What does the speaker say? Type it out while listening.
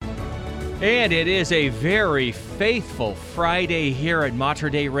And it is a very faithful Friday here at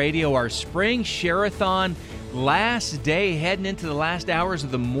Mater Dei Radio, our spring share-a-thon, last day, heading into the last hours of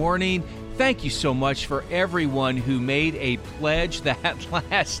the morning. Thank you so much for everyone who made a pledge that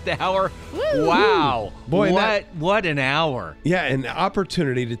last hour. Woo! Wow. Boy, what an hour. Yeah, an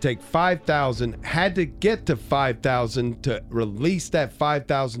opportunity to take $5,000, had to get to $5,000 to release that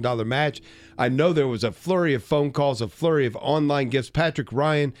 $5,000 match. I know there was a flurry of phone calls, a flurry of online gifts. Patrick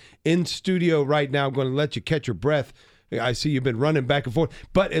Ryan in studio right now. I'm going to let you catch your breath. I see you've been running back and forth,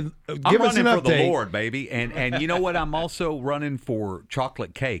 but give us an update. I'm running for the Lord, baby, and you know what? I'm also running for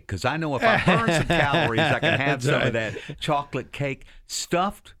chocolate cake because I know if I burn some calories, I can have some of that chocolate cake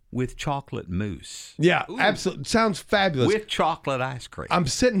stuffed with chocolate mousse. Yeah, absolutely. Sounds fabulous. With chocolate ice cream. I'm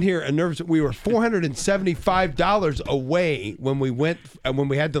sitting here and nervous. We were $475 away when we went when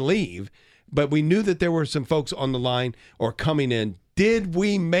we had to leave, but we knew that there were some folks on the line or coming in. Did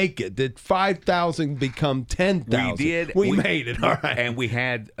we make it? Did 5,000 become 10,000? We did. We made it. All right. And we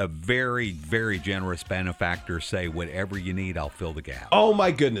had a very, very generous benefactor say, whatever you need, I'll fill the gap. Oh,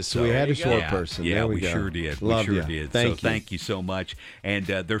 my goodness. So we had a short person. Yeah, there we go. sure did. Love we sure you. did. Thank you so much. And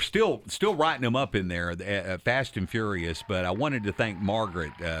they're still writing them up in there, fast and furious. But I wanted to thank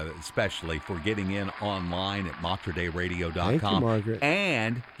Margaret especially for getting in online at materdeiradio.com. Thank you, Margaret.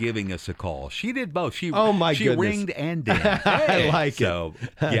 And giving us a call. She did both. She goodness. ringed and did. I like so, it.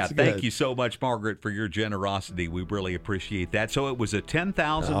 Yeah, That's thank good. you so much, Margaret, for your generosity. We really appreciate that. So it was a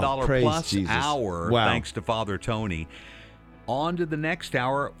 $10,000 praise plus Jesus. hour, Wow. thanks to Father Tony. On to the next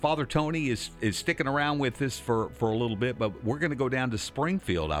hour. Father Tony is sticking around with us for a little bit, but we're going to go down to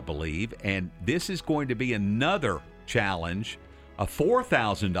Springfield, I believe, and this is going to be another challenge, a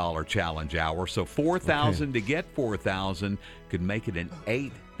 $4,000 challenge hour. So $4,000 to get $4,000 could make it an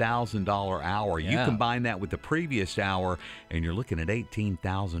 $8,000 hour. Yeah. You combine that with the previous hour, and you're looking at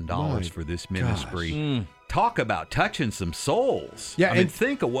 $18,000 for this ministry. Talk about touching some souls. Yeah, I mean, and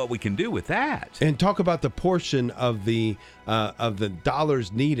think of what we can do with that. And talk about the portion of the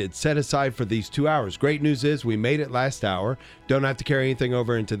dollars needed set aside for these 2 hours. Great news is we made it last hour. Don't have to carry anything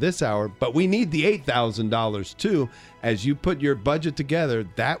over into this hour, but we need the $8,000 too. As you put your budget together,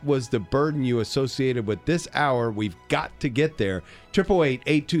 that was the burden you associated with this hour. We've got to get there.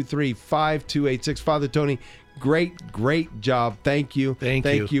 888-823-5286. Father Tony, great job. Thank you.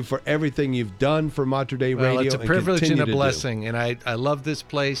 Thank you for everything you've done for Mater Dei Radio. Well, it's a privilege and continue a to do. blessing, and I love this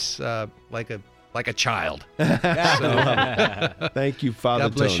place like a child. Thank you, Father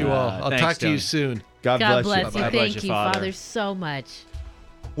God bless Tony. you all. I'll Thanks, talk to Tony. you soon. God God bless you. bless you. God bless Thank you, you, Father. Father, so much.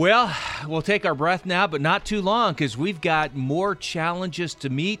 Well, we'll take our breath now, but not too long because we've got more challenges to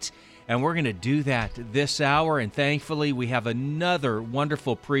meet, and we're going to do that this hour. And thankfully, we have another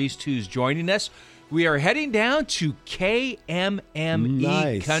wonderful priest who's joining us. We are heading down to KMME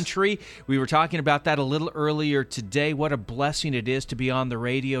Nice. country. We were talking about that a little earlier today. What a blessing it is to be on the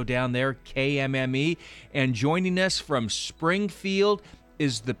radio down there, KMME. And joining us from Springfield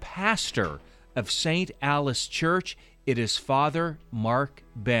is the pastor of St. Alice Church. It is Father Mark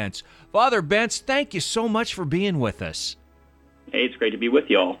Bentz. Father Bentz, thank you so much for being with us. Hey, it's great to be with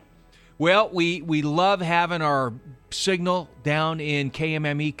y'all. Well, we love having our signal down in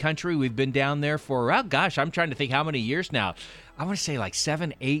KMME country. We've been down there for, I'm trying to think how many years now. I want to say like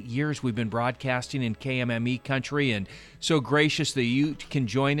 7-8 years we've been broadcasting in KMME country, and so gracious that you can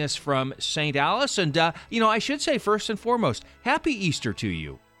join us from St. Alice. And, I should say first and foremost, happy Easter to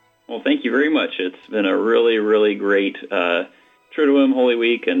you. Well, thank you very much. It's been a really, really great Triduum Holy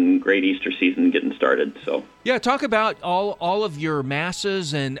Week and great Easter season getting started. So, yeah, talk about all of your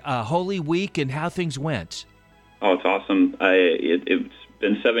masses and Holy Week and how things went. Oh, it's awesome. It's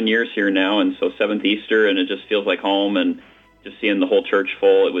been 7 years here now, and so 7th Easter, and it just feels like home, and just seeing the whole church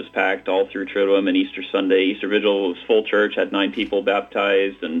full. It was packed all through Triduum, and Easter Sunday, Easter Vigil was full church, had 9 people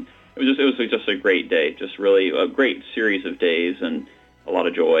baptized, and it was just a great day, just really a great series of days, and a lot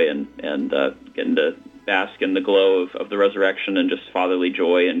of joy, and getting to bask in the glow of the resurrection and just fatherly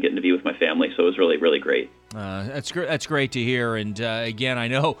joy and getting to be with my family. So it was really, really great. That's great to hear. And again, I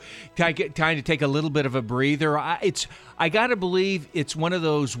know time to take a little bit of a breather. I got to believe it's one of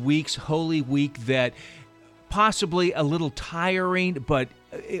those weeks, Holy Week, that possibly a little tiring, but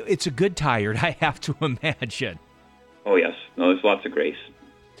it's a good tired, I have to imagine. Oh, yes. No, there's lots of grace.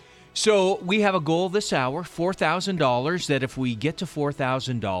 So we have a goal this hour, $4,000, that if we get to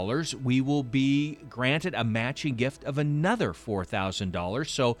 $4,000, we will be granted a matching gift of another $4,000.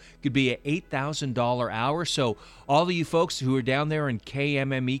 So it could be an $8,000 hour. So all of you folks who are down there in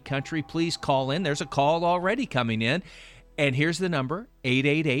KMME country, please call in. There's a call already coming in. And here's the number,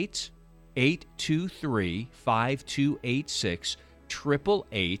 888-823-5286,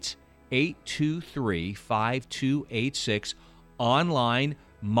 888 823-5286. Online,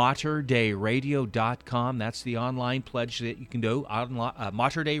 materdeiradio.com. That's the online pledge that you can do,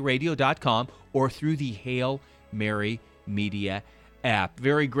 materdeiradio.com, or through the Hail Mary Media app.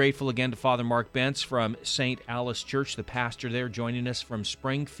 Very grateful again to Father Mark Bentz from St. Alice Church, the pastor there, joining us from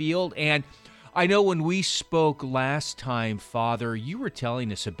Springfield. And I know when we spoke last time, Father, you were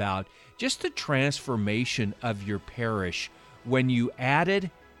telling us about just the transformation of your parish when you added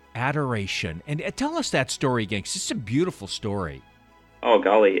adoration. And tell us that story again, because it's a beautiful story. Oh,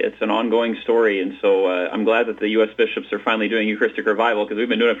 golly, it's an ongoing story, and so I'm glad that the U.S. bishops are finally doing Eucharistic revival, because we've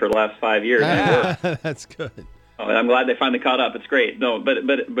been doing it for the last 5 years. That's good. Oh, and I'm glad they finally caught up. It's great. No, but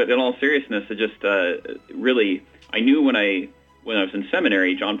in all seriousness, it just really, I knew when I was in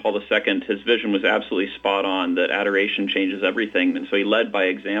seminary, John Paul II, his vision was absolutely spot on, that adoration changes everything, and so he led by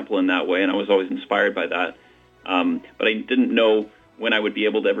example in that way, and I was always inspired by that. But I didn't know when I would be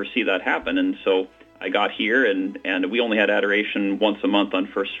able to ever see that happen, and so I got here, and we only had adoration once a month on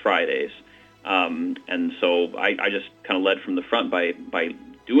First Fridays. And so I just kind of led from the front by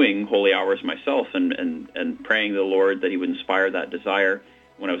doing holy hours myself and praying to the Lord that he would inspire that desire.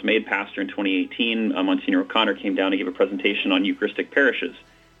 When I was made pastor in 2018, Monsignor O'Connor came down to give a presentation on Eucharistic parishes,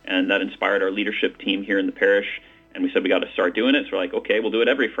 and that inspired our leadership team here in the parish, and we said we got to start doing it. So we're like, okay, we'll do it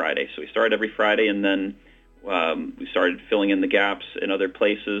every Friday. So we started every Friday, and then we started filling in the gaps in other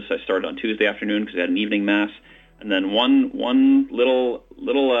places. I started on Tuesday afternoon because we had an evening mass, and then one little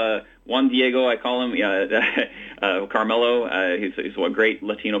Juan Diego, I call him, Carmelo. He's a great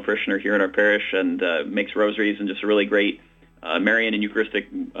Latino parishioner here in our parish, and makes rosaries, and just a really great Marian and Eucharistic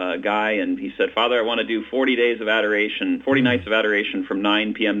guy. And he said, Father, I want to do 40 days of adoration, 40 nights of adoration from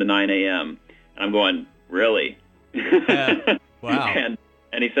 9 p.m. to 9 a.m. And I'm going, really? Wow.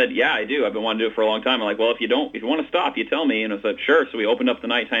 And he said, yeah, I do. I've been wanting to do it for a long time. I'm like, well, if you want to stop, you tell me. And I said, sure. So we opened up the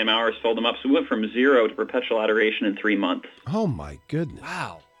nighttime hours, filled them up. So we went from 0 to perpetual adoration in 3 months. Oh, my goodness.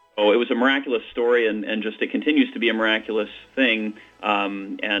 Wow. Oh, it was a miraculous story, and just it continues to be a miraculous thing.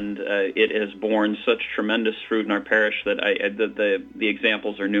 It has borne such tremendous fruit in our parish that the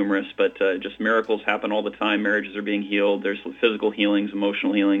examples are numerous, but just miracles happen all the time. Marriages are being healed. There's physical healings,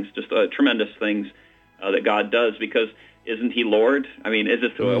 emotional healings, just tremendous things that God does, because isn't he Lord? I mean, is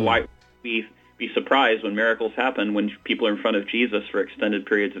it why we be surprised when miracles happen when people are in front of Jesus for extended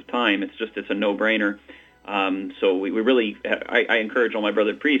periods of time? It's a no-brainer. So we really, I encourage all my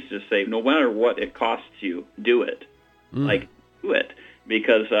brother priests to say, no matter what it costs you, do it. Like, do it.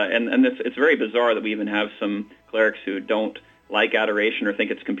 Because, and it's very bizarre that we even have some clerics who don't like adoration or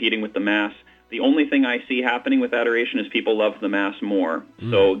think it's competing with the Mass. The only thing I see happening with adoration is people love the Mass more.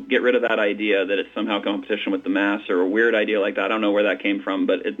 So get rid of that idea that it's somehow competition with the Mass, or a weird idea like that. I don't know where that came from,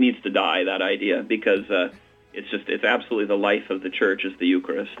 but it needs to die, that idea, because it's absolutely the life of the Church is the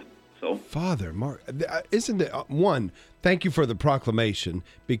Eucharist. So, Father Mark, isn't it, one, thank you for the proclamation,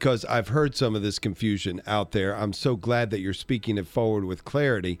 because I've heard some of this confusion out there. I'm so glad that you're speaking it forward with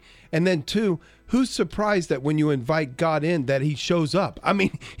clarity. And then two, who's surprised that when you invite God in that he shows up? I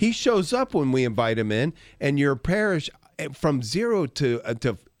mean, he shows up when we invite him in, and your parish from 0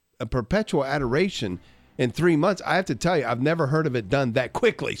 to a perpetual adoration in 3 months. I have to tell you, I've never heard of it done that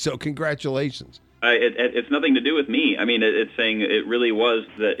quickly. So congratulations. It's nothing to do with me. I mean, it's saying it really was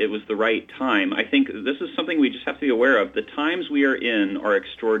that it was the right time. I think this is something we just have to be aware of. The times we are in are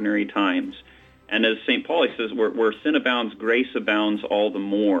extraordinary times. And as St. Paul says, where sin abounds, grace abounds all the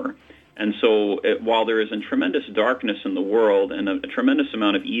more. And so while there is a tremendous darkness in the world and a tremendous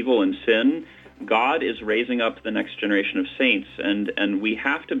amount of evil and sin, God is raising up the next generation of saints. And we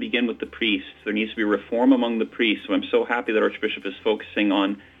have to begin with the priests. There needs to be reform among the priests. So I'm so happy that Archbishop is focusing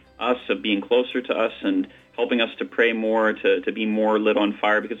on us, of being closer to us and helping us to pray more, to be more lit on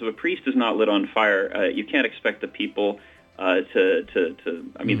fire. Because if a priest is not lit on fire, you can't expect the people they're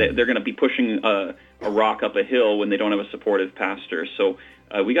going to be pushing a rock up a hill when they don't have a supportive pastor. So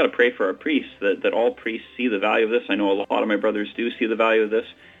we got to pray for our priests, that all priests see the value of this. I know a lot of my brothers do see the value of this.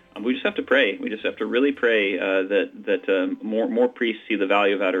 We just have to pray. We just have to really pray that more priests see the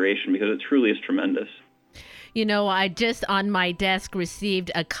value of adoration, because it truly is tremendous. You know, I just on my desk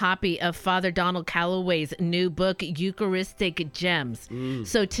received a copy of Father Donald Calloway's new book, Eucharistic Gems.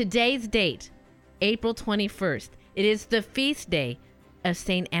 So today's date, April 21st, it is the feast day of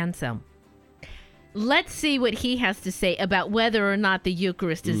St. Anselm. Let's see what he has to say about whether or not the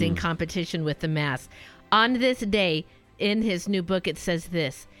Eucharist is in competition with the Mass. On this day, in his new book, it says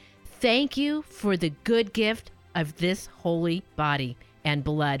this: "Thank you for the good gift of this holy body and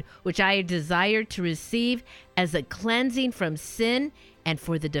blood, which I desire to receive as a cleansing from sin and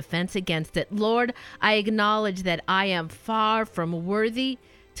for the defense against it. Lord, I acknowledge that I am far from worthy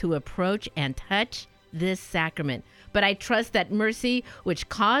to approach and touch this sacrament. But I trust that mercy, which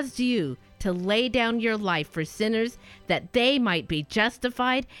caused you to lay down your life for sinners, that they might be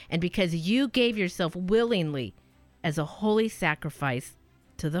justified, and because you gave yourself willingly as a holy sacrifice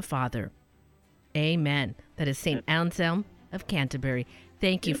to the Father. Amen. That is St. Anselm of Canterbury.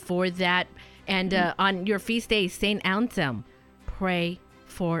 Thank you for that. And on your feast day, St. Anselm, pray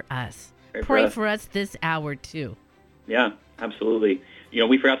for us. Pray for us this hour, too. Yeah, absolutely.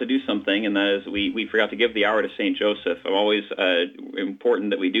 We forgot to do something, and that is we forgot to give the hour to St. Joseph. I'm always important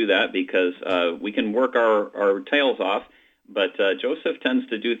that we do that because we can work our tails off, but Joseph tends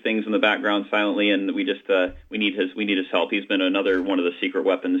to do things in the background silently, and we need his help. He's been another one of the secret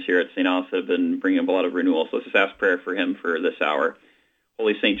weapons here at St. Alice that have been bringing up a lot of renewal. So let's just ask prayer for him for this hour.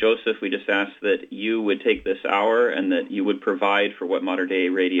 Holy St. Joseph, we just ask that you would take this hour and that you would provide for what modern-day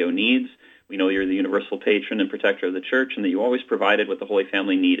radio needs. We know you're the universal patron and protector of the Church, and that you always provided what the Holy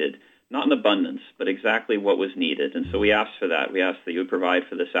Family needed, not in abundance, but exactly what was needed. And so we ask for that. We ask that you would provide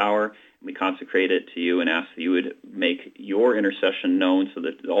for this hour, and we consecrate it to you and ask that you would make your intercession known so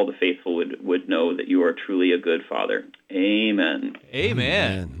that all the faithful would know that you are truly a good Father. Amen.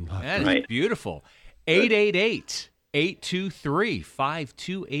 Amen. That is beautiful.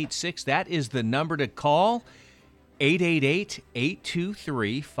 888-823-5286. That is the number to call.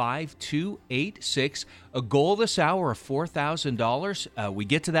 888-823-5286. A goal this hour of $4,000. We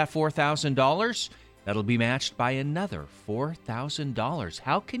get to that $4,000, that'll be matched by another $4,000.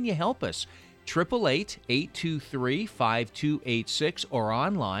 How can you help us? 888-823-5286 or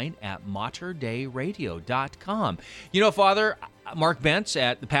online at materdeiradio.com. Father Mark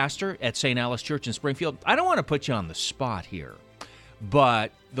Bentz, the pastor at St. Alice Church in Springfield, I don't want to put you on the spot here,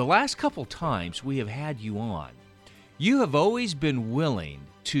 but the last couple times we have had you on, you have always been willing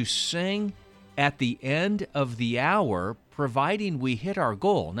to sing at the end of the hour, providing we hit our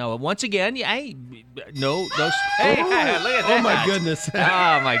goal. Now, once again, hey, look at that. Oh, my goodness. Oh,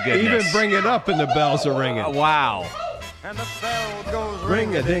 my goodness. Even bring it up and the bells are ringing. Wow. And the bell goes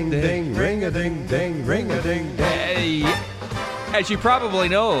ring-a-ding-ding, ring-a-ding-ding, ring-a-ding-ding. As you probably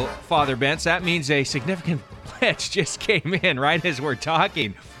know, Father Bentz, that means a significant pledge just came in right as we're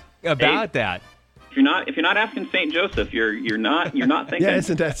talking about that. If you're not asking St. Joseph, you're not thinking. Yeah,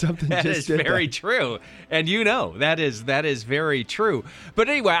 isn't that something? That is very true, and that is very true. But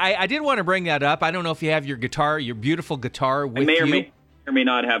anyway, I did want to bring that up. I don't know if you have your guitar, your beautiful guitar with you. I may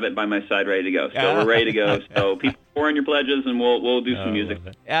not have it by my side, ready to go. So we're ready to go. So people pour in your pledges, and we'll do some music.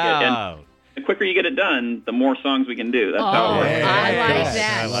 And the quicker you get it done, the more songs we can do. That's how it works. I like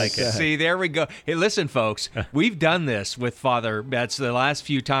that. I like it. See, there we go. Hey, listen, folks, we've done this with Father Bentz the last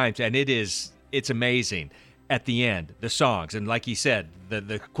few times, and it's amazing at the end, the songs. And like he said,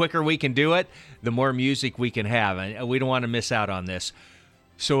 the quicker we can do it, the more music we can have. And we don't want to miss out on this.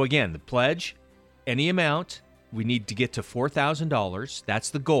 So again, the pledge, any amount, we need to get to $4,000.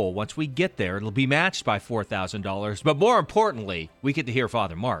 That's the goal. Once we get there, it'll be matched by $4,000. But more importantly, we get to hear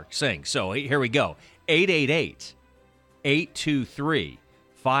Father Mark sing. So here we go.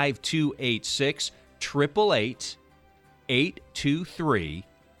 888-823-5286,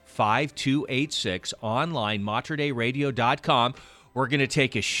 888-823-5286, online, materdeiradio.com. We're going to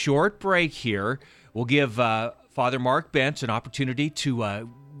take a short break here. We'll give Father Mark Bentz an opportunity to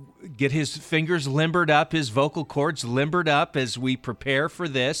get his fingers limbered up, his vocal cords limbered up as we prepare for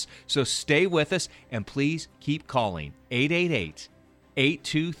this. So stay with us, and please keep calling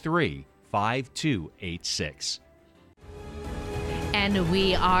 888-823-5286. And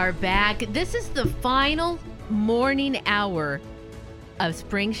we are back. This is the final morning hour of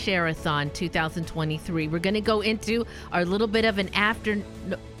Spring Share-a-thon 2023. We're going to go into our little bit of an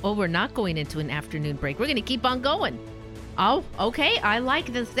we're not going into an afternoon break. We're going to keep on going. Oh, okay. I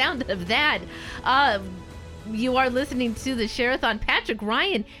like the sound of that. You are listening to the Share-a-thon. Patrick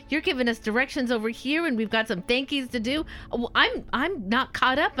Ryan, you're giving us directions over here, and we've got some thank yous to do. I'm not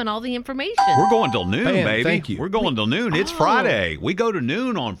caught up on all the information. We're going till noon, baby. Thank you. We're going till noon. It's Friday. We go to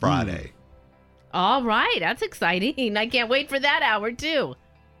noon on Friday. All right, that's exciting. I can't wait for that hour too.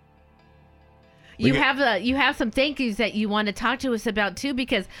 You have some thank yous that you want to talk to us about too,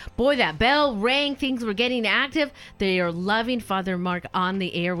 because boy, that bell rang. Things were getting active. They are loving Father Mark on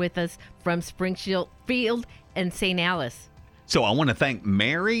the air with us from Springfield and St. Alice. So I want to thank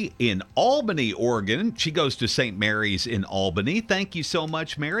Mary in Albany, Oregon. She goes to St. Mary's in Albany. Thank you so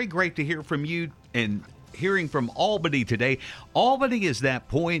much, Mary. Great to hear from you. And hearing from Albany today. Albany is that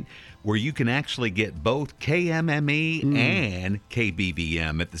point where you can actually get both KMME and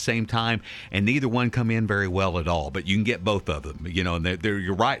KBVM at the same time, and neither one come in very well at all. But you can get both of them, you know. And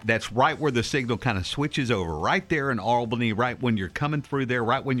you're right. That's right where the signal kind of switches over, right there in Albany, right when you're coming through there,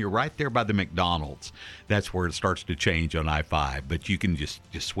 right when you're right there by the McDonald's. That's where it starts to change on I-5. But you can just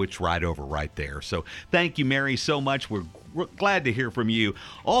switch right over right there. So thank you, Mary, so much. We're glad to hear from you.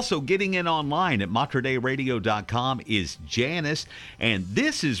 Also, getting in online at materdeiradio.com is Janice, and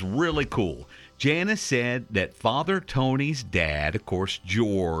this is really cool. Janice said that Father Tony's dad, of course,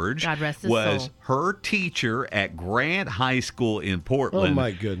 George, God rest his was soul, her teacher at Grant High School in Portland. Oh, my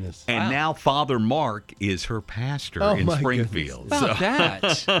goodness. And now Father Mark is her pastor in my Springfield. goodness. About that.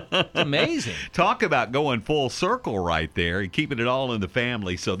 It's amazing. Talk about going full circle right there and keeping it all in the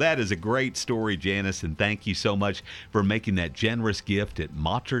family. So that is a great story, Janice, and thank you so much for making that generous gift at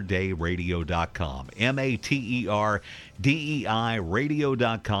materdeiradio.com. MATERDEI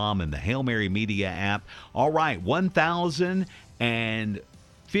radio.com and the Hail Mary Media app. All right,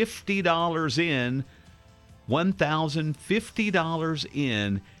 $1,050 in. $1,050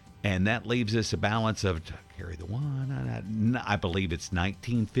 in, and that leaves us a balance of, carry the one, I believe it's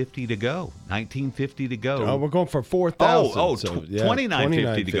 $1,950 to go. $1,950 to go. Oh, we're going for 4,000.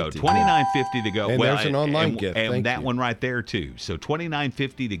 $2,950 to go. $2,950 to go. And there's an online gift. And Thank that you. one right there, too. So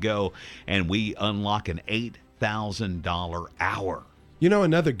 $2,950 to go, and we unlock an $8,000 hour. You know,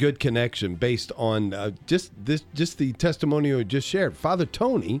 another good connection based on just the testimonial you just shared. Father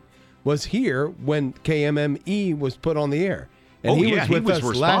Tony was here when KMME was put on the air. And he was with us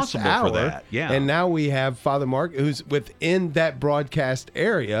last hour. For that. Yeah. And now we have Father Mark, who's within that broadcast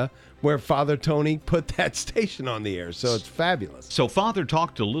area where Father Tony put that station on the air. So it's fabulous. So Father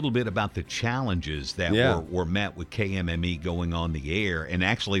talked a little bit about the challenges that were met with KMME going on the air. And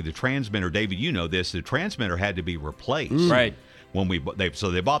actually the transmitter, David, you know this, the transmitter had to be replaced. Right. When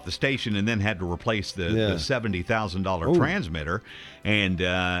they bought the station and then had to replace the $70,000 transmitter,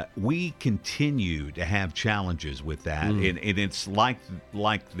 and we continue to have challenges with that, and it's like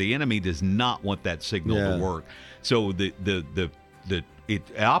the enemy does not want that signal to work. So it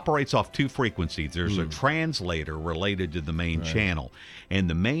operates off two frequencies. There's a translator related to the main channel, and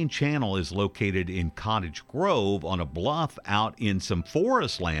the main channel is located in Cottage Grove on a bluff out in some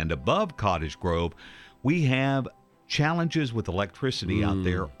forest land above Cottage Grove. We have challenges with electricity out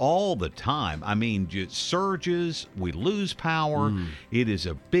there all the time. I mean, just surges, we lose power. It is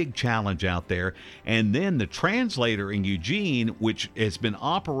a big challenge out there. And then the translator in Eugene, which has been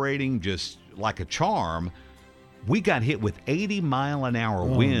operating just like a charm, we got hit with 80-mile-an-hour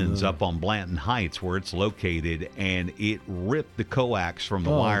winds up on Blanton Heights where it's located, and it ripped the coax from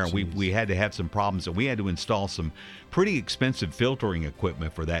the wire. We had to have some problems, and we had to install some pretty expensive filtering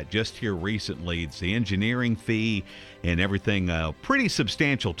equipment for that just here recently. It's the engineering fee and everything, pretty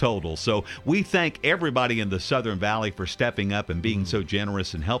substantial total. So we thank everybody in the Southern Valley for stepping up and being so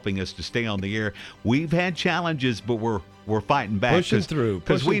generous and helping us to stay on the air. We've had challenges, but we're fighting back. Pushing through.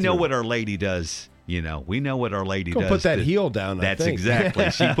 Because we know what Our Lady does. You know, we know what Our Lady does. Put that heel down, I That's think. exactly.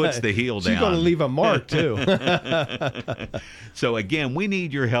 She puts the heel down. She's going to leave a mark, too. So, again, we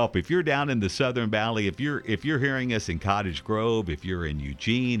need your help. If you're down in the Southern Valley, if you're hearing us in Cottage Grove, if you're in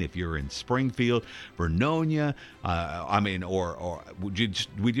Eugene, if you're in Springfield, Vernonia, or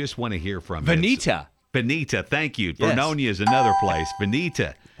we just want to hear from you. Benita, thank you. Yes. Vernonia is another place.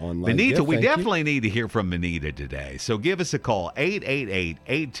 Benita, Online we gift, thank definitely need to hear from Benita today. So give us a call,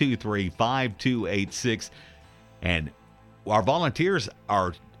 888-823-5286. And our volunteers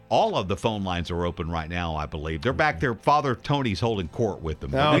all of the phone lines are open right now, I believe. They're back there. Father Tony's holding court with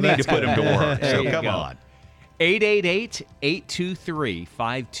them. Oh, We need to that's put him to work. There So you come go. on.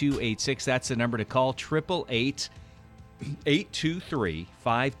 888-823-5286. That's the number to call,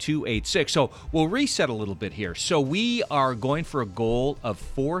 888-823-5286. So we'll reset a little bit here. So we are going for a goal of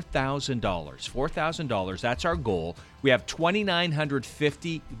 $4,000. $4,000, that's our goal. We have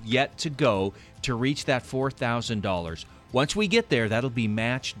 $2,950 yet to go to reach that $4,000. Once we get there, that'll be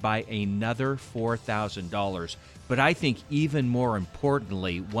matched by another $4,000. But I think even more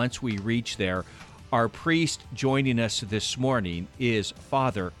importantly, once we reach there, our priest joining us this morning is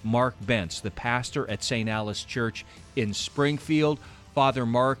Father Mark Bentz, the pastor at St. Alice Church in Springfield. Father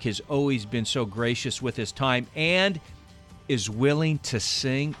Mark has always been so gracious with his time and is willing to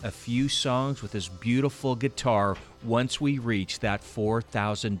sing a few songs with his beautiful guitar once we reach that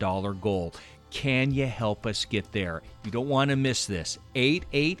 $4,000 goal. Can you help us get there? You don't want to miss this.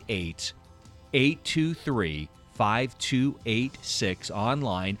 888-823-5286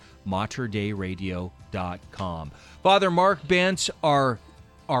 online, materdeiradio.com. Father Mark Bentz, our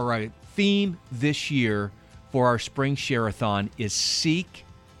theme this year for our Spring Share-a-thon is Seek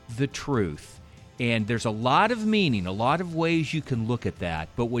the Truth. And there's a lot of meaning, a lot of ways you can look at that.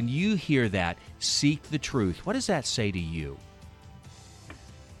 But when you hear that, seek the truth, what does that say to you?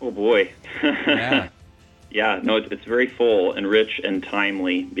 Oh, boy. Yeah. Yeah, no, it's very full and rich and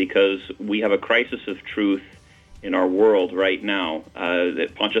timely because we have a crisis of truth in our world right now.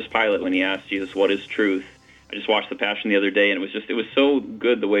 Pontius Pilate, when he asked Jesus, what is truth? I just watched The Passion the other day, and it was so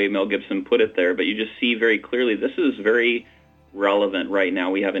good the way Mel Gibson put it there. But you just see very clearly this is very relevant right now.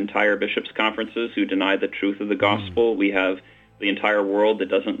 We have entire bishops' conferences who deny the truth of the gospel. We have the entire world that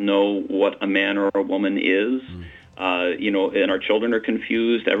doesn't know what a man or a woman is. And our children are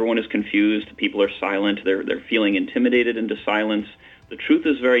confused. Everyone is confused. People are silent. They're feeling intimidated into silence. The truth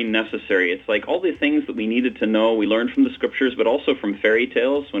is very necessary. It's like all the things that we needed to know, we learned from the scriptures, but also from fairy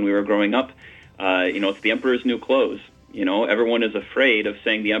tales when we were growing up. It's the emperor's new clothes. Everyone is afraid of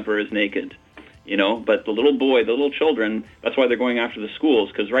saying the emperor is naked. But the little children, that's why they're going after the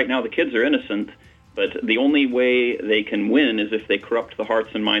schools, because right now the kids are innocent, but the only way they can win is if they corrupt the hearts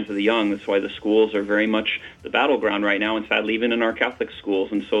and minds of the young. That's why the schools are very much the battleground right now, and sadly even in our Catholic schools.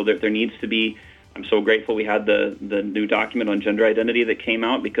 And so there needs to be, I'm so grateful we had the new document on gender identity that came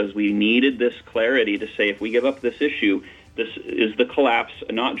out, because we needed this clarity to say if we give up this issue, this is the collapse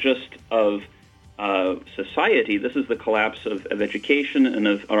not just of society, this is the collapse of education and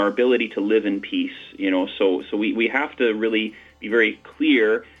of our ability to live in peace. So we have to really be very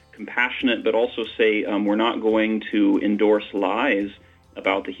clear, compassionate, but also say we're not going to endorse lies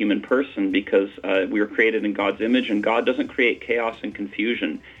about the human person, because we were created in God's image, and God doesn't create chaos and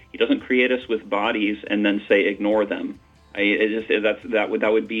confusion. He doesn't create us with bodies and then say ignore them. That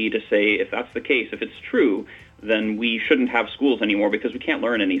would be to say, if that's the case, if it's true, then we shouldn't have schools anymore, because we can't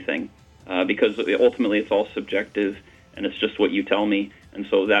learn anything. Because ultimately it's all subjective, and it's just what you tell me. And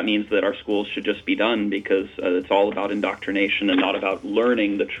so that means that our schools should just be done, because it's all about indoctrination and not about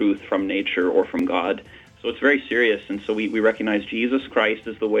learning the truth from nature or from God. So it's very serious. And so we recognize Jesus Christ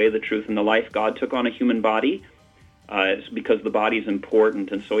as the way, the truth, and the life. God took on a human body because the body is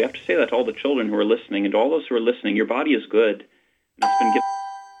important. And so we have to say that to all the children who are listening, and to all those who are listening, your body is good. And it's been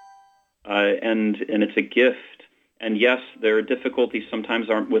given, and it's a gift. And yes, there are difficulties sometimes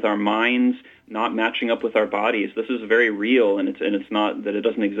with our minds not matching up with our bodies. This is very real, and it's not that it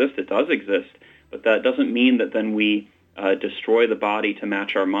doesn't exist. It does exist, but that doesn't mean that then we destroy the body to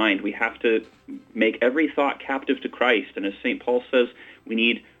match our mind. We have to make every thought captive to Christ. And as St. Paul says, we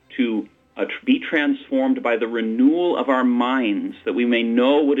need to be transformed by the renewal of our minds, that we may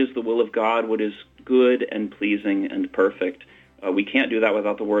know what is the will of God, what is good and pleasing and perfect. We can't do that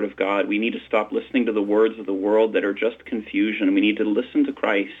without the Word of God. We need to stop listening to the words of the world that are just confusion. We need to listen to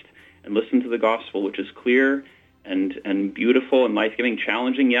Christ and listen to the gospel, which is clear and beautiful and life-giving.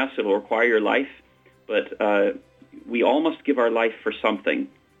 Challenging, yes, it will require your life, but we all must give our life for something.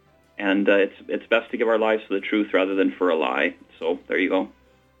 And it's best to give our lives for the truth rather than for a lie. So there you go.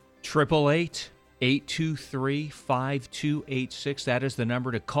 888-823-5286. That is the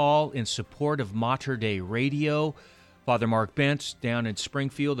number to call in support of Mater Dei Radio. Father Mark Bentz down in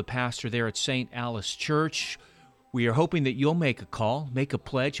Springfield, the pastor there at St. Alice Church. We are hoping that you'll make a call, make a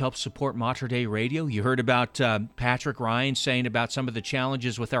pledge, help support Mater Dei Radio. You heard about Patrick Ryan saying about some of the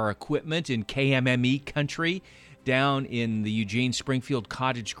challenges with our equipment in KMME country down in the Eugene, Springfield,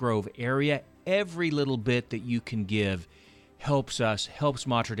 Cottage Grove area. Every little bit that you can give helps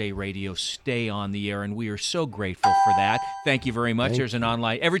Mater Dei Radio stay on the air, and we are so grateful for that. Thank you very much. There's an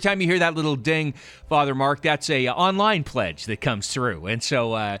online, every time you hear that little ding, Father Mark, that's a online pledge that comes through. And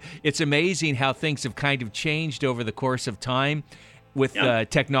so it's amazing how things have kind of changed over the course of time with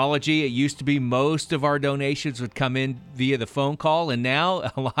technology. It used to be most of our donations would come in via the phone call, and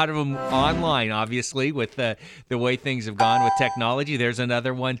now a lot of them online, obviously, with the way things have gone with technology. There's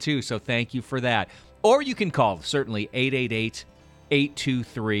another one too, so thank you for that. Or you can call, certainly,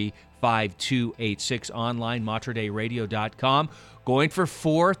 888-823-5286, online, materdeiradio.com. Going for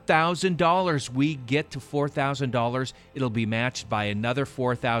 $4,000. We get to $4,000. It'll be matched by another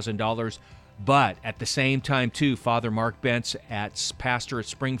 $4,000. But at the same time, too, Father Mark Bentz, pastor at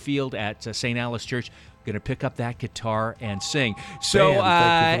Springfield at St. Alice Church, going to pick up that guitar and sing. So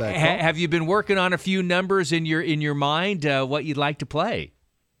have you been working on a few numbers in your mind, what you'd like to play?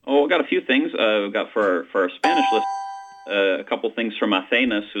 Oh, I've got a few things. We've got for our Spanish list, a couple things from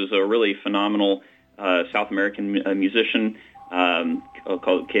Athenas, who's a really phenomenal South American musician,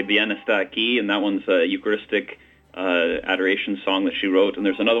 called Que Bien Está Aquí, and that one's a Eucharistic adoration song that she wrote. And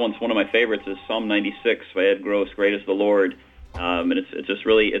there's another one, one of my favorites, is Psalm 96 by Ed Gross, Great is the Lord. And it's just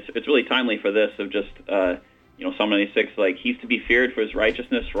really, it's really timely for this, of just, Psalm 96, like, he's to be feared for his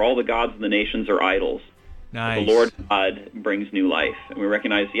righteousness, for all the gods of the nations are idols. Nice. The Lord God brings new life. And we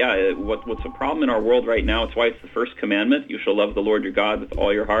recognize, what's a problem in our world right now? It's why it's the first commandment. You shall love the Lord your God with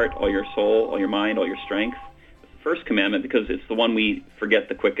all your heart, all your soul, all your mind, all your strength. It's the first commandment because it's the one we forget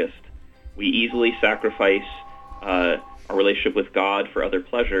the quickest. We easily sacrifice our relationship with God for other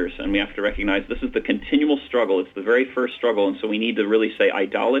pleasures, and we have to recognize this is the continual struggle. It's the very first struggle, and so we need to really say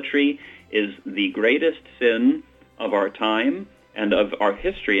idolatry is the greatest sin of our time and of our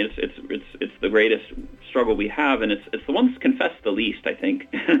history. It's the greatest struggle we have, and it's the one that's confessed the least, I think.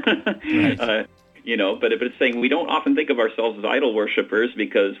 Right. But it's saying we don't often think of ourselves as idol worshipers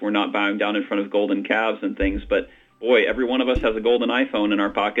because we're not bowing down in front of golden calves and things, but boy, every one of us has a golden iPhone in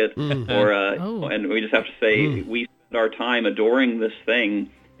our pocket, and we just have to say we spend our time adoring this thing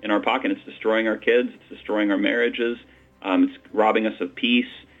in our pocket. It's destroying our kids. It's destroying our marriages. It's robbing us of peace.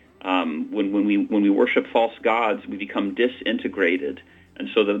 When we worship false gods, we become disintegrated. And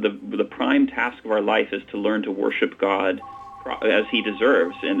so the prime task of our life is to learn to worship God as He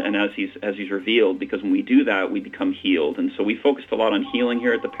deserves and as He's revealed. Because when we do that, we become healed. And so we focused a lot on healing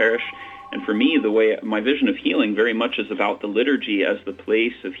here at the parish. And for me, my vision of healing very much is about the liturgy as the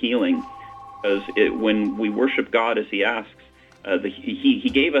place of healing. Because when we worship God as He asks, He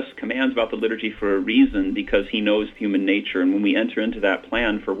gave us commands about the liturgy for a reason, because He knows human nature. And when we enter into that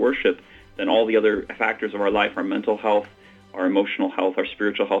plan for worship, then all the other factors of our life, our mental health, our emotional health, our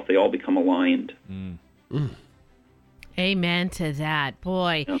spiritual health, they all become aligned. Amen to that.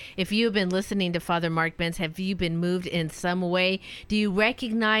 Boy, Yeah. If you've been listening to Father Mark Bentz, have you been moved in some way? Do you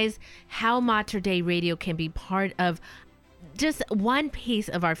recognize how Mater Dei Radio can be part of just one piece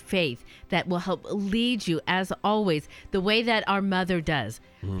of our faith that will help lead you, as always, the way that our mother does,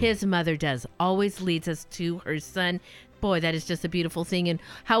 his mother does, always leads us to her son. Boy, that is just a beautiful thing. And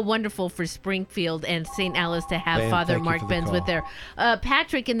how wonderful for Springfield and St. Alice to have Man, Father thank you Mark for the Bentz call. with their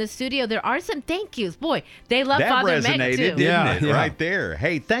Patrick in the studio. There are some thank yous. Boy, they love That Father resonated, Meg too. didn't Yeah, it? yeah. Right there.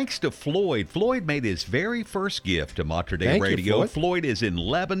 Hey, thanks to Floyd. Floyd made his very first gift to Mater Dei Thank you, Radio. Floyd. Floyd is in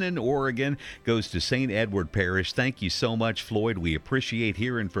Lebanon, Oregon, goes to St. Edward Parish. Thank you so much, Floyd. We appreciate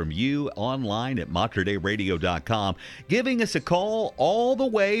hearing from you online at materdeiradio.com. Giving us a call all the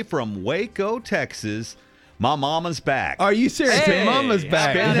way from Waco, Texas. My mama's back. Are you serious? Hey, Mama's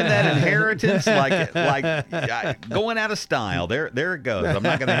back. Spending that inheritance like going out of style. There it goes. I'm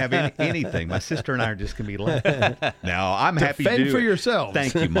not going to have anything. My sister and I are just going to be left. Now, I'm happy to Fend do for it. yourselves.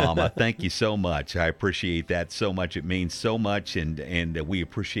 Thank you, Mama. Thank you so much. I appreciate that so much. It means so much, and we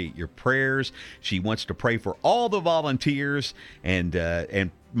appreciate your prayers. She wants to pray for all the volunteers and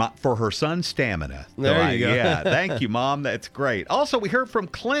for her son's stamina. There you go. Yeah, thank you, Mom. That's great. Also, we heard from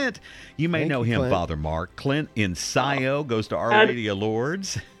Clint. You may Thank know you, him, Clint. Father Mark. Clint in Scio goes to Our Lady of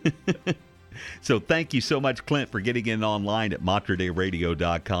Lourdes. So thank you so much, Clint, for getting in online at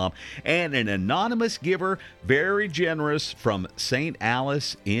materdeiradio.com. And an anonymous giver, very generous, from St.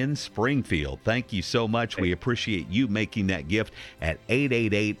 Alice in Springfield. Thank you so much. We appreciate you making that gift at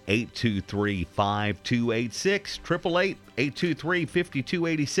 888-823-5286,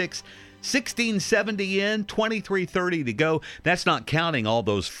 888-823-5286. 1670 in, 2330 to go. That's not counting all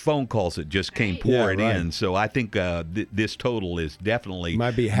those phone calls that just came pouring Yeah, right. in. So I think this total is definitely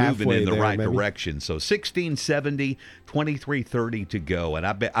Might be moving halfway in the there, right maybe. direction. So 1670, 2330 to go. And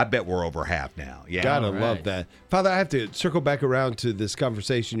I bet we're over half now. Yeah. Gotta All right. love that. Father, I have to circle back around to this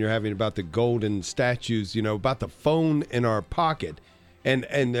conversation you're having about the golden statues, about the phone in our pocket. And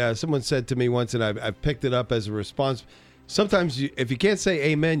someone said to me once, and I've picked it up as a response, sometimes if you can't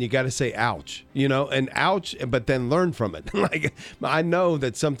say amen, you got to say ouch, and ouch, but then learn from it. Like, I know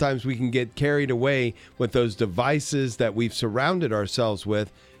that sometimes we can get carried away with those devices that we've surrounded ourselves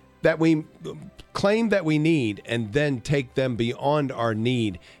with, that we claim that we need, and then take them beyond our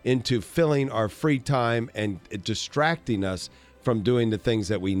need into filling our free time and distracting us from doing the things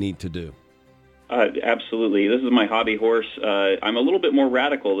that we need to do. Absolutely. This is my hobby horse. I'm a little bit more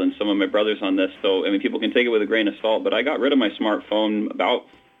radical than some of my brothers on this, so people can take it with a grain of salt, but I got rid of my smartphone about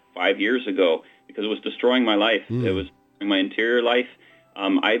 5 years ago because it was destroying my life. It was destroying my interior life.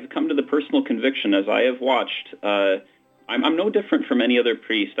 I've come to the personal conviction, as I have watched, I'm no different from any other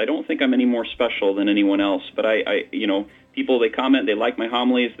priest. I don't think I'm any more special than anyone else, but people, they comment, they like my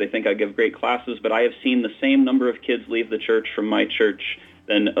homilies, they think I give great classes, but I have seen the same number of kids leave the church from my church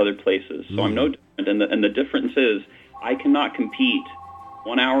than other places. So I'm no different. And the difference is I cannot compete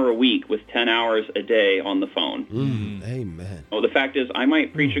 1 hour a week with 10 hours a day on the phone. Amen. Oh, the fact is I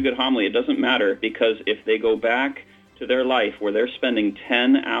might preach a good homily. It doesn't matter, because if they go back to their life where they're spending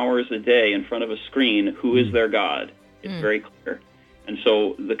 10 hours a day in front of a screen, who is their God? It's very clear. And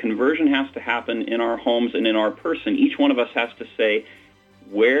so the conversion has to happen in our homes and in our person. Each one of us has to say,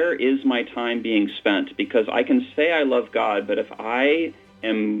 where is my time being spent? Because I can say I love God, but if I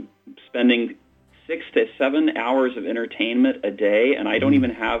am spending 6 to 7 hours of entertainment a day and I don't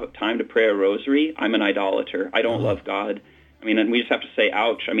even have time to pray a rosary, I'm an idolater. I don't love God. I mean, and we just have to say,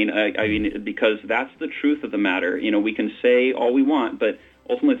 ouch. I mean, because that's the truth of the matter. You know, we can say all we want, but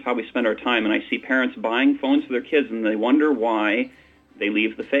ultimately it's how we spend our time. And I see parents buying phones for their kids, and they wonder why they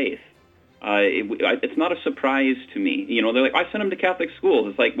leave the faith. It's not a surprise to me. You know, they're like, I sent them to Catholic schools.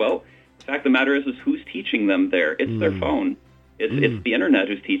 It's like, well, the fact of the matter is who's teaching them there? It's their phone. It's the internet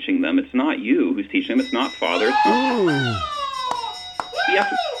who's teaching them. It's not you who's teaching them. It's not Father. It's not...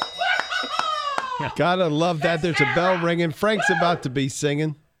 Gotta love that. There's a bell ringing. Frank's about to be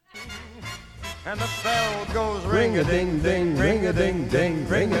singing. And the bell goes ring-a-ding-ding, ring-a-ding-ding,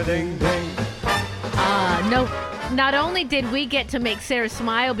 ring-a-ding-ding. No. Not only did we get to make Sarah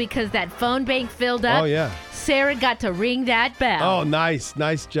smile because that phone bank filled up. Oh, yeah. Sarah got to ring that bell. Oh, nice.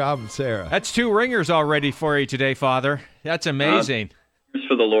 Nice job, Sarah. That's 2 ringers already for you today, Father. That's amazing. It's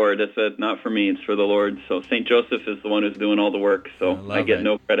for the Lord. It's not for me. It's for the Lord. So St. Joseph is the one who's doing all the work. So I get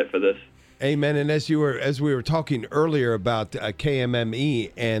no credit for this. Amen. And as we were talking earlier about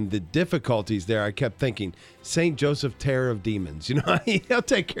KMME and the difficulties there, I kept thinking, St. Joseph, terror of demons. You know, he'll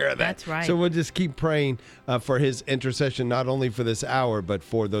take care of that. That's right. So we'll just keep praying for his intercession, not only for this hour, but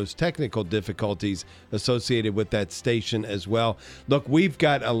for those technical difficulties associated with that station as well. Look, we've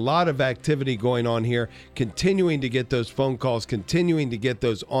got a lot of activity going on here, continuing to get those phone calls, continuing to get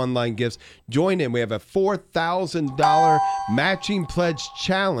those online gifts. Join in. We have a $4,000 matching pledge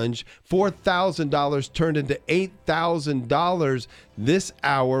challenge. $4,000 turned into $8,000 this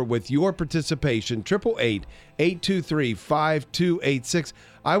hour with your participation. 888-823-5286.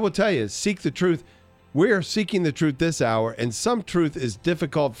 I will tell you, seek the truth. We are seeking the truth this hour, and some truth is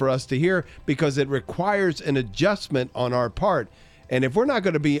difficult for us to hear because it requires an adjustment on our part. And if we're not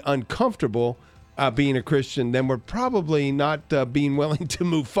going to be uncomfortable being a Christian, then we're probably not being willing to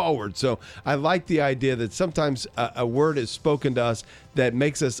move forward. So I like the idea that sometimes a word is spoken to us that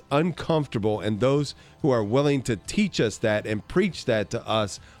makes us uncomfortable, and those who are willing to teach us that and preach that to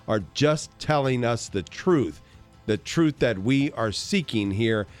us are just telling us the truth that we are seeking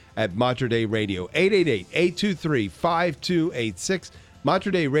here at Mater Dei Radio. 888-823-5286,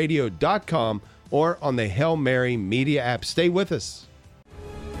 materdeiradio.com, or on the Hail Mary Media app. Stay with us.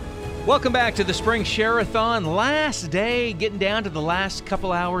 Welcome back to the Spring Share-a-thon. Last day, getting down to the last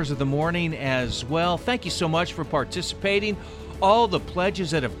couple hours of the morning as well. Thank you so much for participating. All the pledges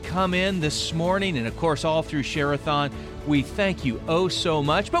that have come in this morning, and of course all through Share-a-thon, we thank you oh so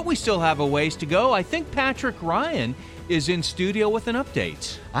much, but we still have a ways to go. I think Patrick Ryan is in studio with an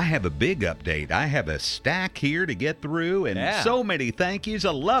update. I have a big update. I have a stack here to get through, and so many thank yous.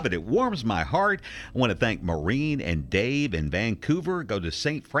 I love it. It warms my heart. I want to thank Maureen and Dave in Vancouver. Go to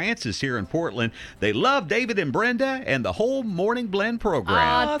St. Francis here in Portland. They love David and Brenda and the whole Morning Blend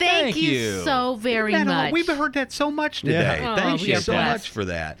program. Thank you so very much. We've heard that so much today. Yeah. Thank you so blessed. much for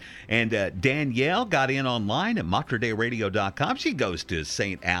that. And Danielle got in online at materdeiradio.com. She goes to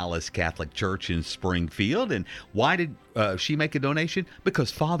St. Alice Catholic Church in Springfield. And why did she make a donation?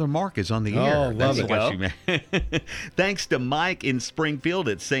 Because Father Mark is on the air. Love That's it. why she made. Thanks to Mike in Springfield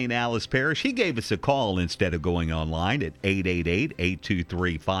at St. Alice Parish. He gave us a call instead of going online at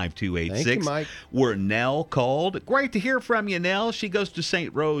 888-823-5286. Thank you, Mike. Where Nell called. Great to hear from you, Nell. She goes to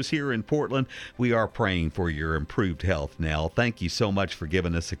St. Rose here in Portland. We are praying for your improved health, Nell. Thank you so much for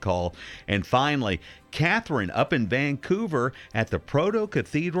giving us a call. And finally, Catherine up in Vancouver at the Proto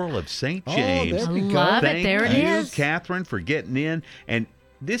Cathedral of St. James. there we go. Love it. Thank There it you, is. Catherine, for getting in. And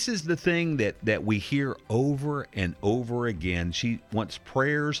this is the thing that we hear over and over again. She wants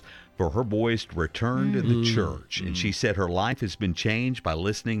prayers for her boys to return to the church. And she said her life has been changed by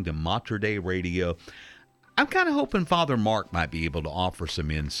listening to Mater Dei Radio. I'm kind of hoping Father Mark might be able to offer some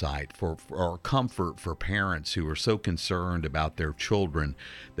insight or comfort for parents who are so concerned about their children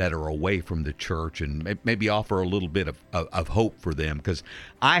that are away from the church, and maybe offer a little bit of hope for them. Because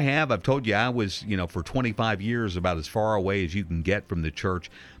I've told you, I was, for 25 years about as far away as you can get from the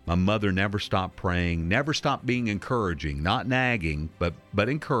church. My mother never stopped praying, never stopped being encouraging, not nagging, but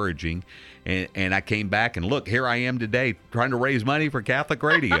encouraging. And I came back, and look, here I am today trying to raise money for Catholic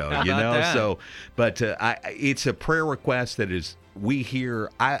Radio, that? So, but it's a prayer request that is, we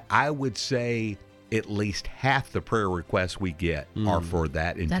hear, I would say at least half the prayer requests we get are for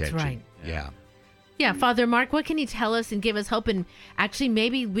that intention. That's right. Yeah. Yeah, Father Mark, what can you tell us and give us hope? And actually,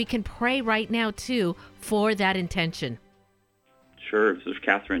 maybe we can pray right now, too, for that intention. Sure. So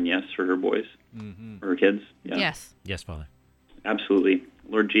Catherine, yes, for her boys, for her kids. Yeah. Yes. Yes, Father. Absolutely.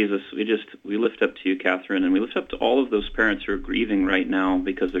 Lord Jesus, we lift up to you, Catherine, and we lift up to all of those parents who are grieving right now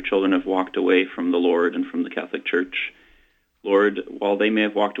because their children have walked away from the Lord and from the Catholic Church. Lord, while they may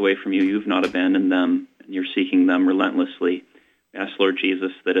have walked away from you, you've not abandoned them, and you're seeking them relentlessly. We ask, Lord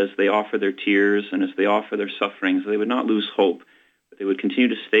Jesus, that as they offer their tears and as they offer their sufferings, they would not lose hope, but they would continue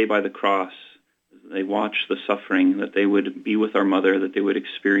to stay by the cross. As they watch the suffering, that they would be with our mother, that they would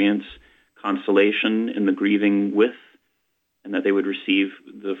experience consolation in the grieving with, and that they would receive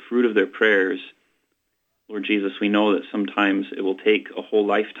the fruit of their prayers. Lord Jesus, we know that sometimes it will take a whole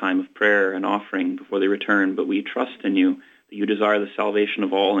lifetime of prayer and offering before they return, but we trust in you, that you desire the salvation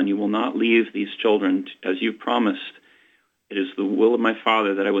of all, and you will not leave these children as you've promised. It is the will of my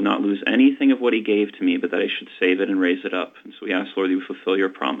Father that I would not lose anything of what he gave to me, but that I should save it and raise it up. And so we ask, Lord, that you fulfill your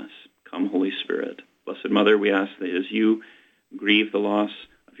promise. Come, Holy Spirit. Blessed Mother, we ask that as you grieve the loss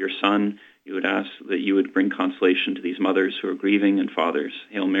of your Son, you would ask that you would bring consolation to these mothers who are grieving and fathers.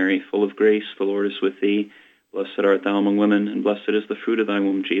 Hail Mary, full of grace, the Lord is with thee. Blessed art thou among women, and blessed is the fruit of thy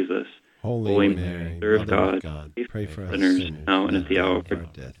womb, Jesus. Holy Mary, Mother of Mother God, of God, pray for us sinners, now and at the hour of our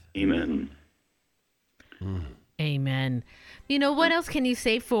death. Amen. Amen. You know, what else can you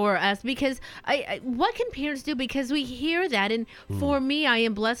say for us? Because what can parents do? Because we hear that. And for me, I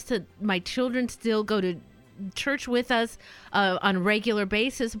am blessed to, my children still go to church with us on a regular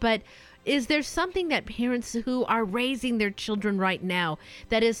basis. But is there something that parents who are raising their children right now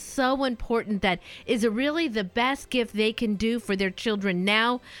that is so important, that is really the best gift they can do for their children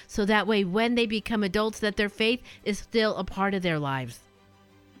now, so that way when they become adults, that their faith is still a part of their lives?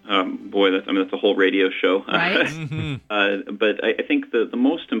 Boy, that's a whole radio show. Right? But I think the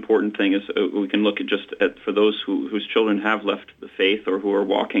most important thing is we can look at for those whose children have left the faith or who are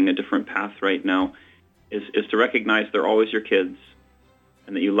walking a different path right now, is to recognize they're always your kids,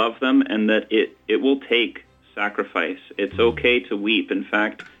 and that you love them, and that it will take sacrifice. It's okay to weep. In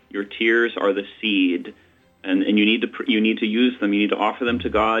fact, your tears are the seed, and you need to use them. You need to offer them to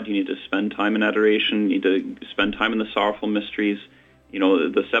God. You need to spend time in adoration. You need to spend time in the sorrowful mysteries. You know,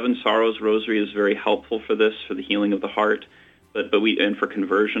 the Seven Sorrows Rosary is very helpful for this, for the healing of the heart, but for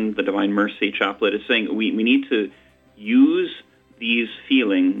conversion, the Divine Mercy Chaplet is saying we need to use these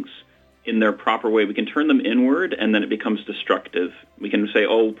feelings in their proper way. We can turn them inward, and then it becomes destructive. We can say,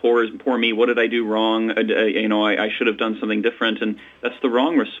 "Oh, poor me! What did I do wrong? I should have done something different," and that's the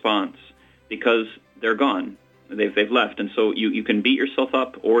wrong response, because they're gone. They've left, and so you can beat yourself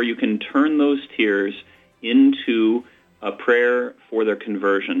up, or you can turn those tears into a prayer for their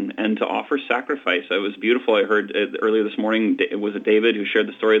conversion and to offer sacrifice. It was beautiful. I heard earlier this morning, it was David who shared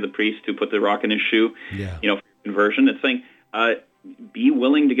the story of the priest who put the rock in his shoe. Yeah. For conversion. It's saying, be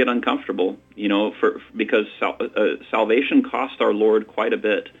willing to get uncomfortable. Because salvation cost our Lord quite a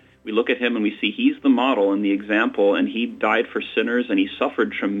bit. We look at him and we see he's the model and the example, and he died for sinners, and he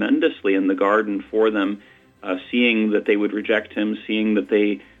suffered tremendously in the garden for them, seeing that they would reject him, seeing that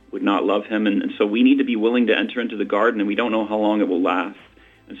they would not love him, and so we need to be willing to enter into the garden, and we don't know how long it will last.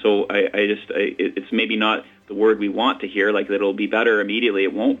 And so it's maybe not the word we want to hear, like that it'll be better immediately.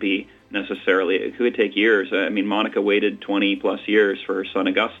 It won't be necessarily. It could take years. I mean, Monica waited 20 plus years for her son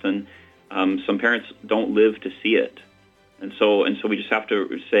Augustine. Some parents don't live to see it, and so we just have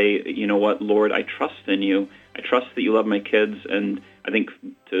to say, you know what, Lord, I trust in you. I trust that you love my kids, and I think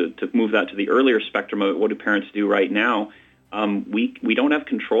to move that to the earlier spectrum of what do parents do right now. We don't have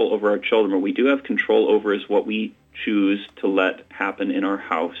control over our children. What we do have control over is what we choose to let happen in our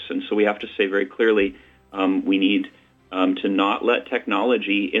house. And so we have to say very clearly, we need to not let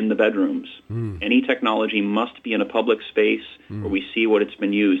technology in the bedrooms. Any technology must be in a public space where we see what it's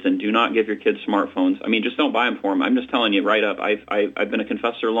been used. And do not give your kids smartphones. I mean, just don't buy them for them. I'm just telling you right up. I've been a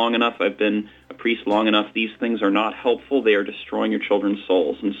confessor long enough. I've been a priest long enough. These things are not helpful. They are destroying your children's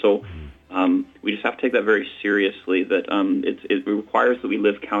souls. And so we just have to take that very seriously, that it requires that we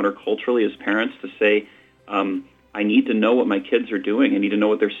live counterculturally as parents to say, I need to know what my kids are doing. I need to know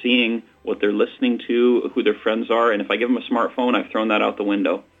what they're seeing, what they're listening to, who their friends are. And if I give them a smartphone, I've thrown that out the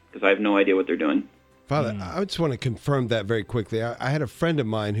window because I have no idea what they're doing. Father, I just want to confirm that very quickly. I had a friend of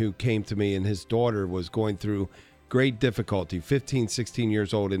mine who came to me, and his daughter was going through great difficulty, 15, 16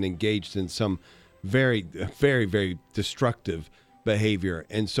 years old, and engaged in some very, very, very destructive behavior.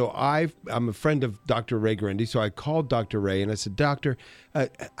 And so I'm a friend of Dr. Ray Garandy, so I called Dr. Ray and I said, Doctor,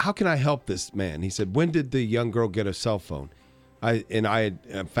 how can I help this man? He said, when did the young girl get a cell phone? I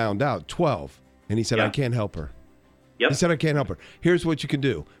had found out 12. And he said, I can't help her. Yep. He said, I can't help her. Here's what you can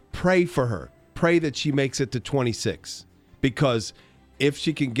do. Pray for her. Pray that she makes it to 26. Because if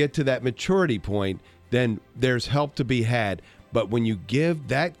she can get to that maturity point, then there's help to be had. But when you give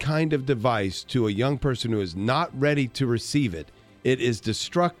that kind of device to a young person who is not ready to receive it, it is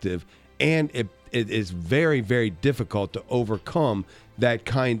destructive, and it is very, very difficult to overcome that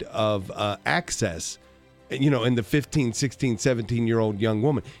kind of access, in the 15, 16, 17-year-old young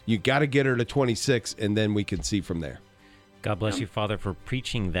woman. You got to get her to 26, and then we can see from there. God bless you, Father, for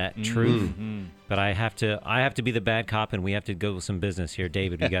preaching that truth. But I have to be the bad cop, and we have to go with some business here.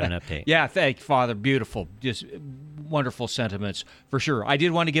 David, we got an update. Yeah, thank you, Father. Beautiful. Just wonderful sentiments, for sure. I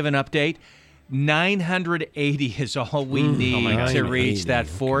did want to give an update. 980 is all we need to reach that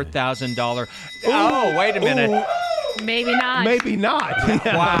 $4,000. Oh, wait a minute. Maybe not. Maybe not.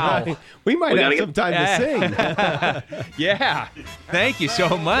 Wow. We might have some time to sing. Yeah. Thank you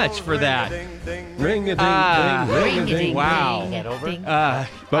so much for that. Ring-a-ding-ding, ring-a-ding. Wow.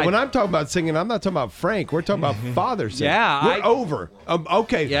 But when I'm talking about singing, I'm not talking about Frank. We're talking about Father singing. Yeah, We're over.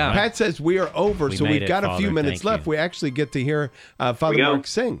 Okay. Yeah. Pat says we are over, We so made we've it, got a Father. few minutes Thank left. you. We actually get to hear Father go. Mark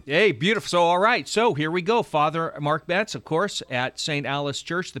sing. Hey, beautiful. So, all right. So, here we go. Father Mark Bentz, of course, at St. Alice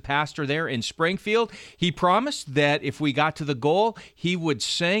Church, the pastor there in Springfield. He promised that if we got to the goal, he would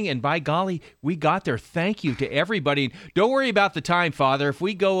sing. And by golly, we got there. Thank you to everybody. Don't worry about the time, Father. If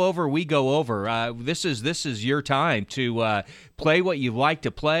we go over, we go over. This is your time to play what you like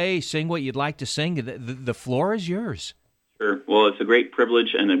to play, sing what you'd like to sing. The floor is yours. Sure. Well, it's a great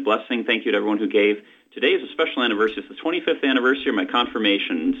privilege and a blessing. Thank you to everyone who gave. Today is a special anniversary. It's the 25th anniversary of my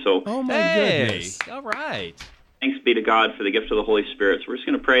confirmation. So, Oh, my goodness. All right. thanks be to God for the gift of the Holy Spirit. So we're just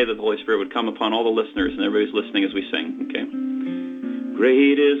going to pray that the Holy Spirit would come upon all the listeners and everybody's listening as we sing. Okay.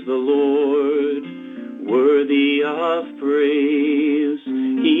 Great is the Lord, worthy of praise.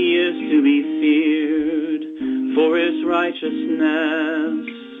 He is to be feared for his righteousness.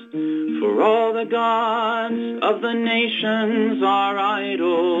 For all the gods of the nations are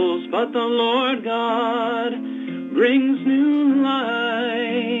idols, but the Lord God brings new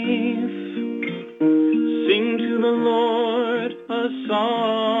life. Sing to the Lord a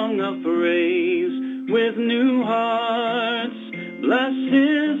song of praise with new hearts. Bless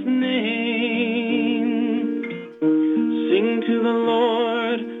his name. Sing to the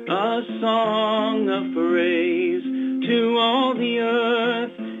Lord a song of praise. To all the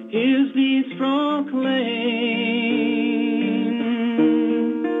earth his deeds proclaim.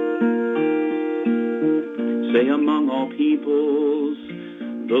 Say among all peoples,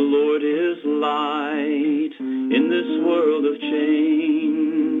 the Lord is light. In this world of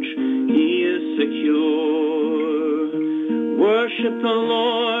change, he is secure. Worship the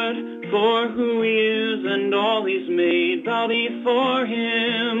Lord for who he is and all he's made. Bow before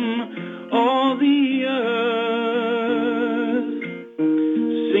him, all the earth.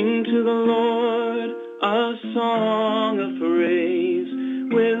 Sing to the Lord a song of praise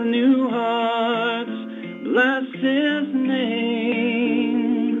with new hearts. Bless his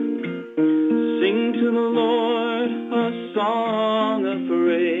name. Sing to the Lord a song of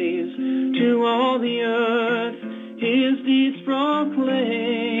praise. To all the earth his deeds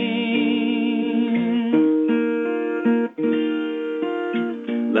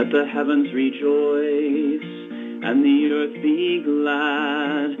proclaim. Let the heavens rejoice and the earth be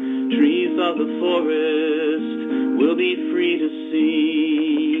glad. Trees of the forest will be free to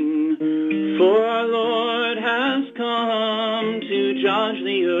sing. For our Lord has come to judge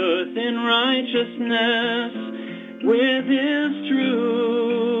the earth in righteousness with his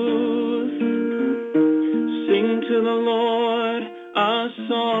truth. Sing to the Lord a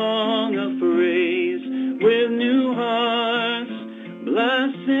song of praise with new hearts.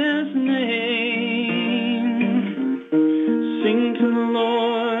 Bless his name. Sing to the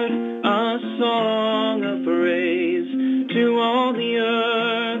Lord a song of praise. To all the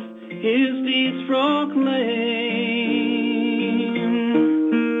earth his deeds proclaim.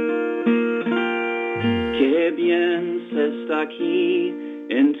 Que bien se está aquí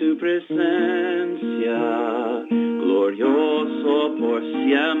en tu presencia, glorioso por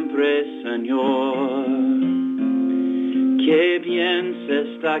siempre, Señor. Que bien se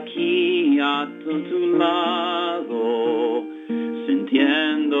está aquí a tu lado,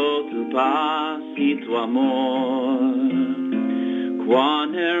 sintiendo tu paz y tu amor.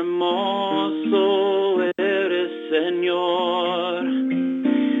 Cuán hermoso eres, Señor.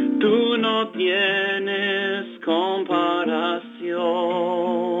 Tú no tienes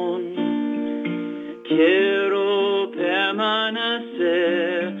comparación. Quiero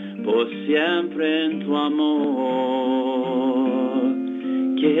permanecer por siempre en tu amor.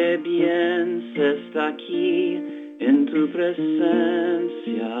 Qué bien se está aquí en tu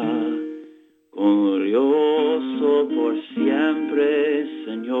presencia, glorioso por siempre,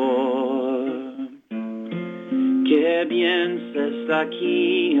 Señor. Qué bien se está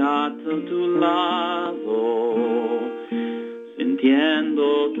aquí a tu lado,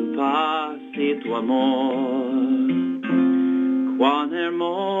 sintiendo tu paz y tu amor. Cuán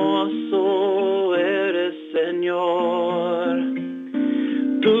hermoso eres, Señor.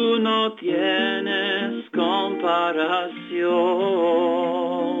 Tú no tienes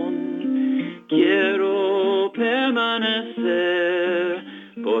comparación. Quiero permanecer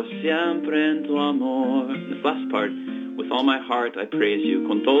por siempre en tu amor. This last part, with all my heart I praise you.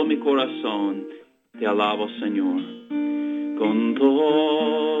 Con todo mi corazón te alabo, Señor. Con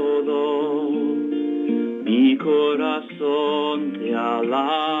todo mi corazón te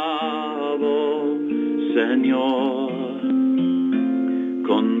alabo, Señor.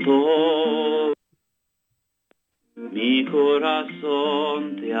 Con todo mi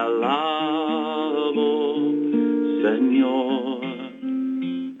corazón te alabo, Señor.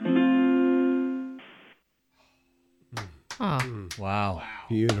 Oh. Wow.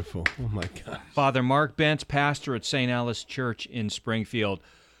 Beautiful. Oh my God. Father Mark Bentz, pastor at St. Alice Church in Springfield.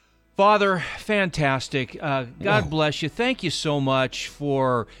 Father, fantastic. God bless you. Thank you so much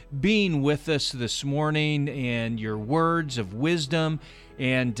for being with us this morning and your words of wisdom.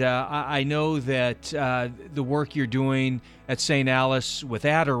 And I know that the work you're doing at St. Alice with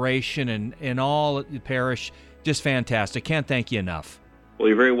adoration and all at the parish, just fantastic. Can't thank you enough. Well,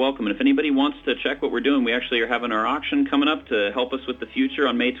 you're very welcome. And if anybody wants to check what we're doing, we actually are having our auction coming up to help us with the future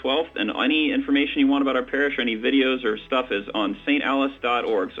on May 12th. And any information you want about our parish or any videos or stuff is on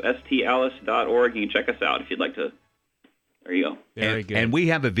stalice.org. So stalice.org. You can check us out if you'd like to. There you go. Very good. And we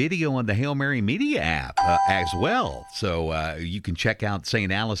have a video on the Hail Mary Media app as well. So you can check out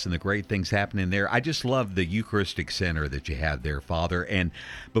St. Alice and the great things happening there. I just love the Eucharistic Center that you have there, Father. And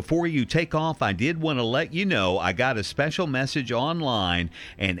before you take off, I did want to let you know I got a special message online,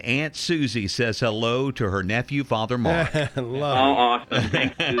 and Aunt Susie says hello to her nephew, Father Mark. Love Oh, awesome.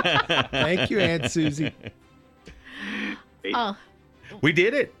 Thanks, Susan. it. Thank you, Aunt Susie. Oh. We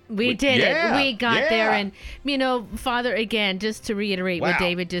did it. We did yeah, it. We got yeah. there. And, Father, again, just to reiterate what Wow.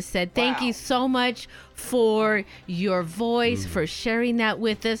 David just said, thank Wow. you so much for your voice, for sharing that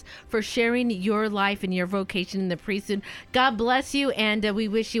with us, for sharing your life and your vocation in the priesthood. God bless you, and we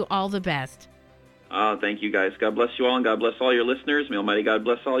wish you all the best. Thank you, guys. God bless you all, and God bless all your listeners. May Almighty God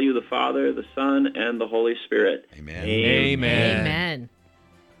bless all you, the Father, the Son, and the Holy Spirit. Amen. Amen. Amen.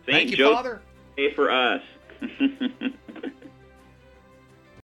 Saint Thank you, Joseph, Father. pray for us.